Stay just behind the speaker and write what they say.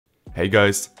Hey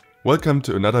guys, welcome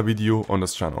to another video on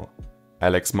this channel.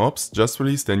 Alex Mobs just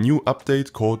released a new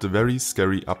update called the Very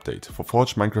Scary Update for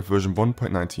Forge Minecraft version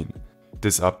 1.19.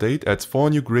 This update adds 4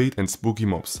 new great and spooky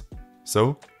mobs.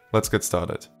 So, let's get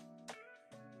started.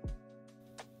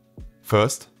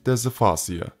 First, there's the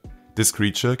Farseer. This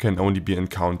creature can only be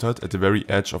encountered at the very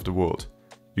edge of the world.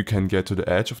 You can get to the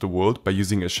edge of the world by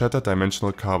using a shattered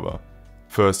dimensional carver.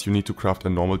 First, you need to craft a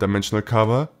normal dimensional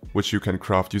carver, which you can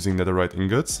craft using netherite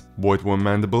ingots, void worm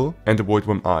mandible and a void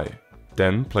worm eye.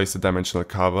 Then place the dimensional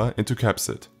carver into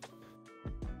capsid.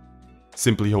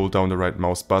 Simply hold down the right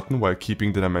mouse button while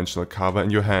keeping the dimensional carver in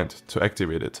your hand to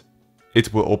activate it.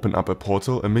 It will open up a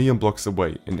portal a million blocks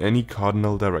away in any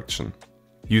cardinal direction.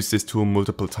 Use this tool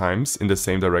multiple times in the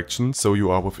same direction so you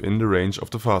are within the range of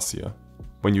the Farseer.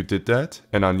 When you did that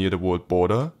and are near the world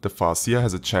border, the Farseer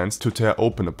has a chance to tear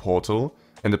open a portal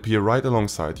and appear right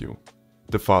alongside you.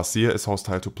 The Farseer is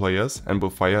hostile to players and will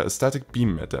fire a static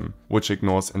beam at them, which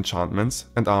ignores enchantments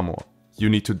and armor. You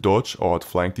need to dodge or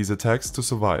outflank these attacks to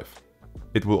survive.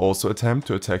 It will also attempt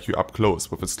to attack you up close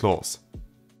with its claws.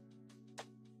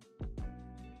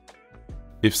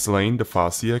 If slain, the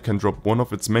Farseer can drop one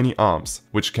of its many arms,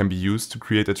 which can be used to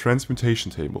create a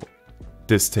transmutation table.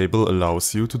 This table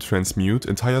allows you to transmute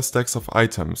entire stacks of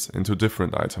items into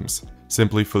different items.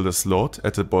 Simply fill the slot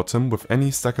at the bottom with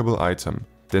any stackable item.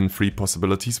 Then 3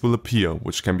 possibilities will appear,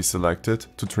 which can be selected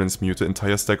to transmute the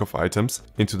entire stack of items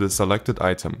into the selected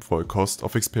item for a cost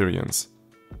of experience.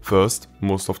 First,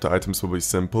 most of the items will be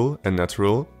simple and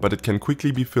natural, but it can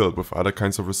quickly be filled with other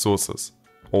kinds of resources.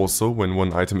 Also, when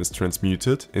one item is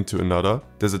transmuted into another,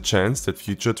 there's a chance that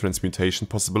future transmutation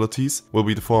possibilities will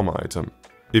be the former item.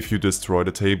 If you destroy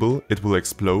the table, it will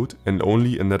explode and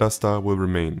only a nether star will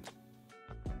remain.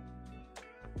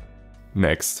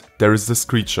 Next, there is the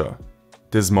Skreecher.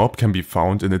 This mob can be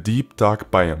found in a deep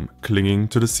dark biome, clinging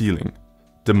to the ceiling.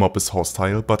 The mob is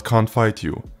hostile but can't fight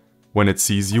you. When it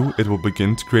sees you, it will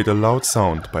begin to create a loud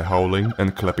sound by howling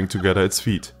and clapping together its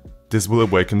feet. This will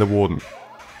awaken the warden.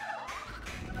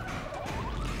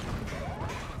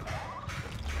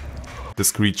 The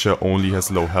Skreecher only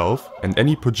has low health and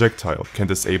any projectile can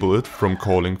disable it from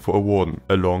calling for a warden,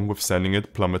 along with sending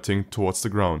it plummeting towards the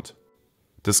ground.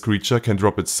 The Skreecher can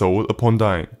drop its soul upon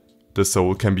dying. The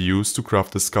soul can be used to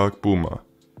craft the Skulk Boomer.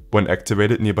 When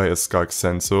activated nearby a Skulk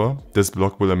sensor, this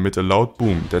block will emit a loud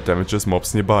boom that damages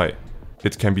mobs nearby.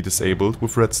 It can be disabled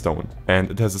with redstone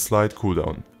and it has a slight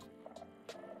cooldown.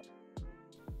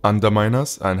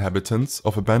 Underminers are inhabitants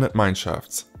of abandoned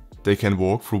mineshafts. They can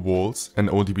walk through walls and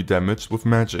only be damaged with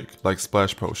magic, like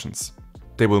splash potions.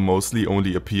 They will mostly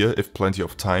only appear if plenty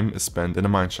of time is spent in a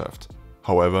mineshaft.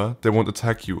 However, they won't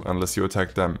attack you unless you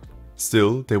attack them.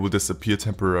 Still, they will disappear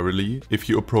temporarily if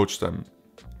you approach them.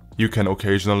 You can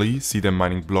occasionally see them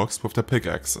mining blocks with their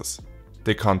pickaxes.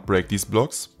 They can't break these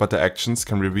blocks, but their actions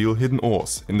can reveal hidden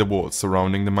ores in the walls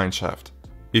surrounding the mineshaft.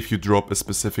 If you drop a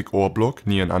specific ore block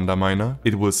near an Underminer,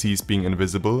 it will cease being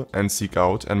invisible and seek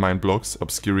out and mine blocks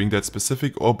obscuring that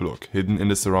specific ore block hidden in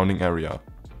the surrounding area.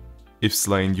 If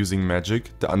slain using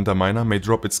magic, the Underminer may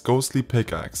drop its ghostly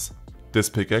pickaxe. This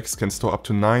pickaxe can store up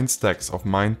to 9 stacks of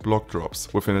mined block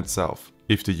drops within itself,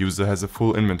 if the user has a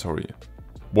full inventory.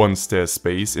 Once there's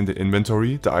space in the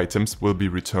inventory, the items will be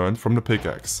returned from the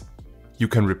pickaxe. You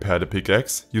can repair the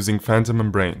pickaxe using phantom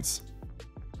membranes.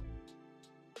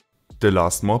 The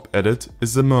last mob added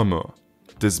is the Murmur.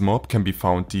 This mob can be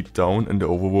found deep down in the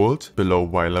overworld below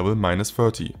Y level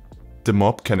 -30. The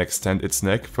mob can extend its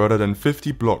neck further than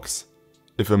 50 blocks.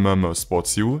 If a Murmur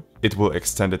spots you, it will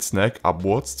extend its neck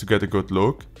upwards to get a good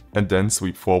look and then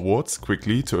sweep forwards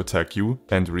quickly to attack you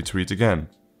and retreat again.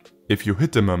 If you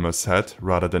hit the Murmur's head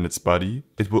rather than its body,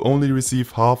 it will only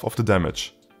receive half of the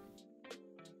damage.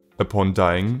 Upon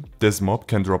dying, this mob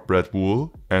can drop red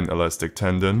wool, an elastic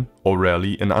tendon, or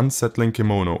rarely an unsettling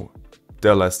kimono.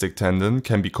 The elastic tendon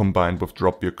can be combined with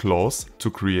drop your claws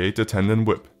to create a tendon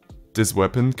whip. This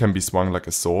weapon can be swung like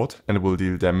a sword and will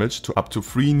deal damage to up to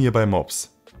 3 nearby mobs.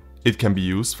 It can be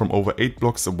used from over 8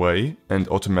 blocks away and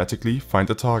automatically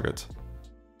find a target.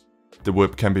 The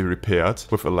whip can be repaired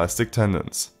with elastic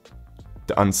tendons.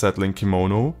 The unsettling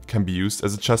kimono can be used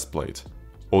as a chestplate.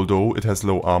 Although it has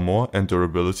low armor and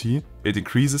durability, it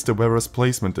increases the wearer's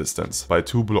placement distance by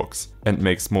 2 blocks and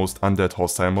makes most undead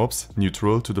hostile mobs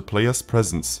neutral to the player's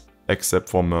presence, except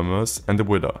for Murmurs and the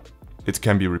Wither. It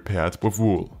can be repaired with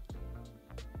wool.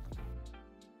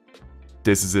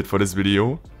 This is it for this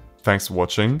video. Thanks for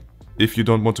watching. If you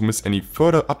don't want to miss any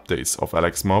further updates of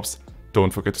Alex Mobs,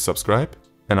 don't forget to subscribe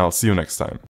and I'll see you next time.